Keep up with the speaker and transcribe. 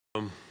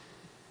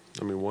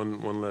I mean,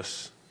 one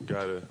less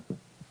guy to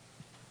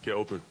get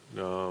open,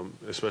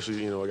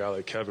 especially, a guy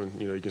like Kevin,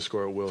 he can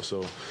score at will,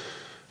 so it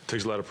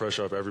takes a lot of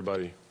pressure off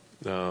everybody.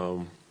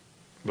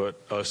 But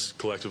us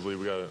collectively,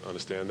 we got to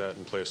understand that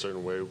and play a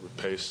certain way with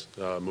pace,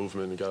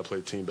 movement, and got to play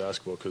team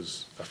basketball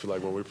because I feel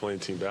like when we're playing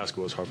team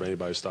basketball, it's hard for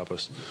anybody to stop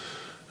us.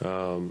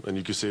 And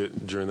you could see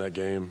it during that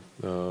game.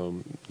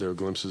 There were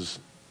glimpses,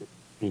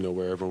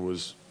 where everyone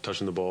was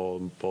touching the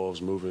ball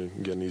was moving,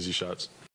 and getting easy shots.